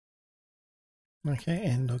Okay,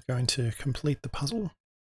 and I'm going to complete the puzzle.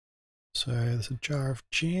 So there's a jar of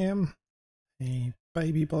jam, a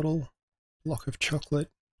baby bottle, block of chocolate,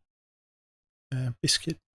 a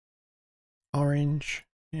biscuit, orange,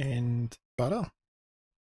 and butter.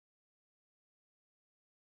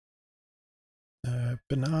 A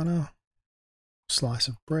banana, slice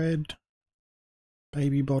of bread,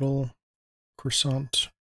 baby bottle, croissant,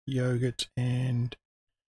 yogurt, and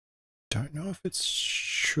don't know if it's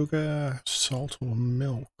sugar, salt, or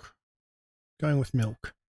milk. Going with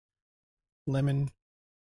milk. Lemon,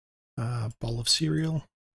 bowl of cereal,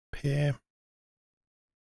 pear,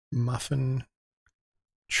 muffin,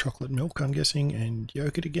 chocolate milk, I'm guessing, and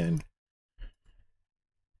yogurt again.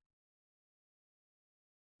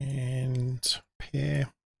 And pear,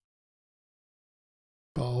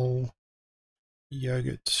 bowl,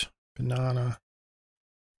 yogurt, banana,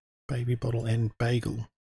 baby bottle, and bagel.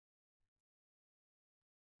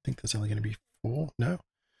 I think there's only going to be 4. No.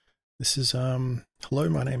 This is, hello,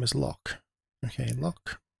 my name is Locke. Okay,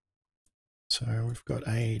 Locke. So we've got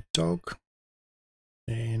a dog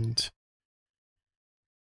and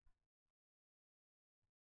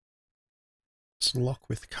it's Locke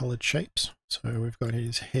with coloured shapes. So we've got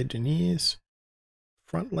his head and ears,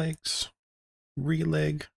 front legs, rear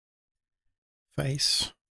leg,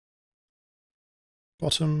 face,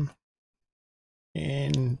 bottom,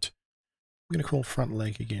 and I'm going to call front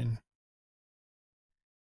leg again.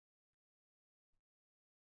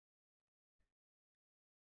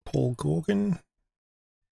 Paul Gorgon,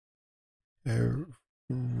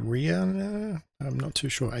 Rihanna, I'm not too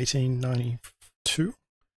sure, 1892.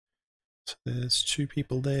 So there's 2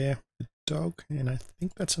 people there, the dog, and I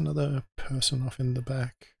think that's another person off in the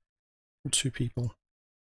back, or 2 people,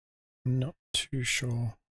 I'm not too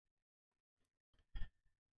sure.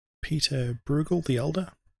 Peter Bruegel, the elder,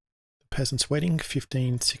 The Peasant's Wedding,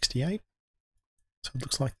 1568. So it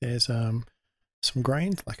looks like there's some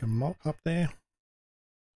grain, like a mop up there.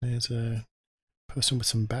 There's a person with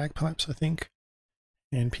some bagpipes, I think,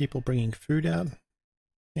 and people bringing food out,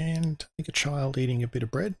 and I think a child eating a bit of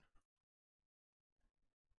bread.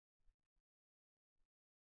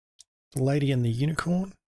 The Lady and the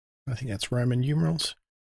Unicorn, I think that's Roman numerals.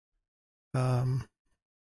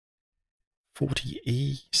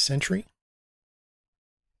 40E century.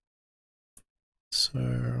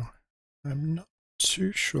 So I'm not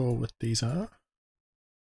too sure what these are.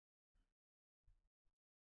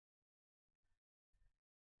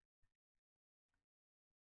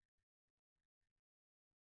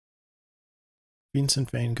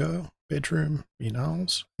 Vincent van Gogh, bedroom in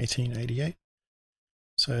Arles, 1888.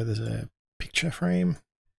 So there's a picture frame,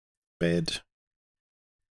 bed,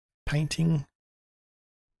 painting,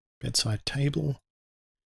 bedside table,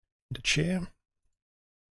 and a chair.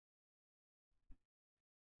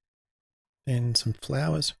 Then some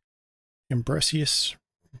flowers. Ambrosius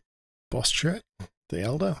Boschert, the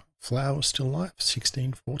elder, flowers still alive,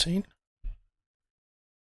 1614.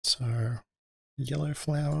 So yellow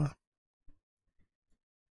flower.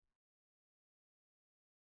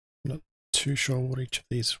 Not too sure what each of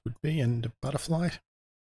these would be, and a butterfly.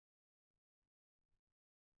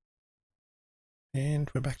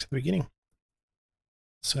 And we're back to the beginning.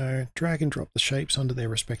 So drag and drop the shapes onto their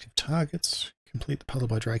respective targets. Complete the puzzle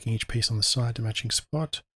by dragging each piece on the side to matching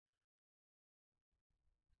spot.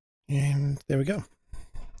 And there we go.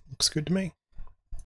 Looks good to me.